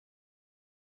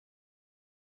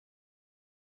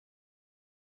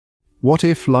What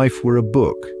if life were a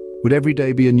book? Would every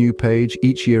day be a new page,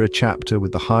 each year a chapter,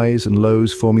 with the highs and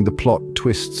lows forming the plot,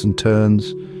 twists and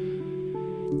turns?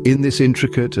 In this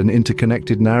intricate and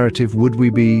interconnected narrative, would we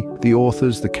be the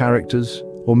authors, the characters,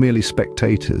 or merely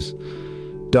spectators?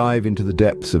 Dive into the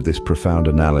depths of this profound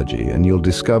analogy, and you'll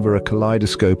discover a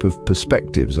kaleidoscope of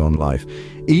perspectives on life.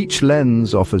 Each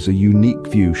lens offers a unique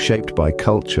view shaped by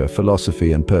culture,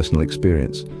 philosophy, and personal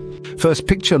experience. First,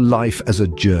 picture life as a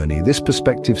journey. This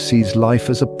perspective sees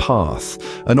life as a path,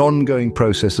 an ongoing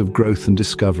process of growth and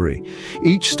discovery.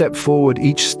 Each step forward,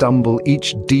 each stumble,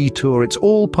 each detour, it's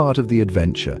all part of the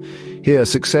adventure. Here,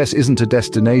 success isn't a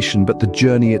destination, but the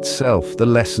journey itself, the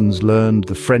lessons learned,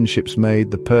 the friendships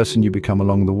made, the person you become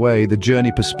along the way. The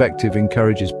journey perspective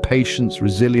encourages patience,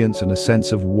 resilience, and a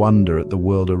sense of wonder at the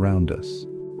world around us.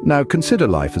 Now, consider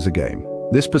life as a game.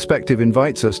 This perspective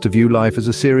invites us to view life as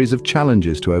a series of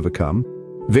challenges to overcome,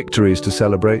 victories to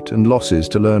celebrate, and losses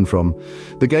to learn from.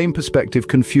 The game perspective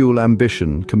can fuel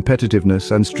ambition,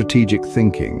 competitiveness, and strategic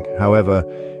thinking. However,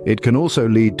 it can also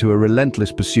lead to a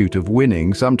relentless pursuit of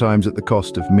winning, sometimes at the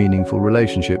cost of meaningful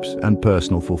relationships and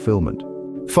personal fulfillment.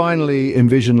 Finally,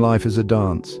 envision life as a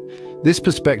dance. This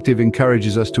perspective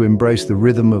encourages us to embrace the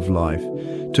rhythm of life,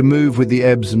 to move with the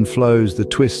ebbs and flows, the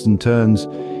twists and turns.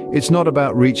 It's not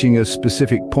about reaching a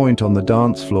specific point on the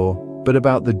dance floor, but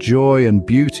about the joy and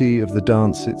beauty of the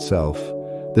dance itself.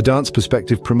 The dance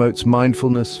perspective promotes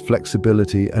mindfulness,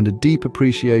 flexibility, and a deep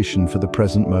appreciation for the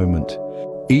present moment.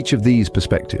 Each of these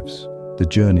perspectives, the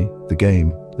journey, the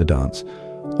game, the dance,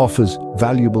 offers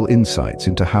valuable insights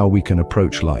into how we can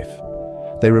approach life.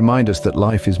 They remind us that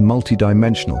life is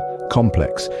multidimensional,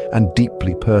 complex, and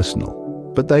deeply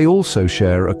personal. But they also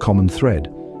share a common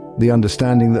thread: the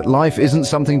understanding that life isn't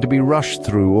something to be rushed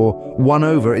through or won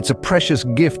over. It's a precious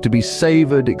gift to be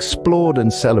savored, explored,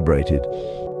 and celebrated.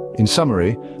 In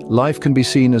summary, life can be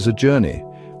seen as a journey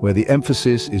where the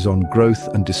emphasis is on growth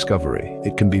and discovery.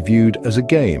 It can be viewed as a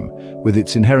game with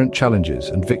its inherent challenges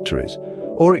and victories,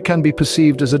 or it can be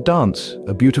perceived as a dance,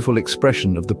 a beautiful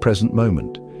expression of the present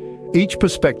moment. Each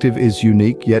perspective is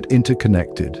unique yet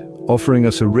interconnected, offering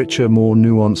us a richer, more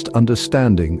nuanced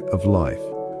understanding of life.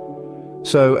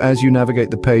 So, as you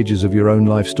navigate the pages of your own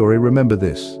life story, remember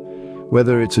this: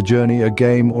 whether it's a journey, a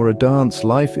game, or a dance,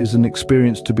 life is an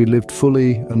experience to be lived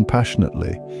fully and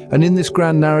passionately. And in this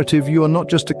grand narrative, you are not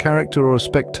just a character or a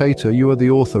spectator, you are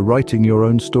the author, writing your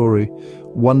own story,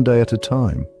 one day at a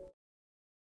time.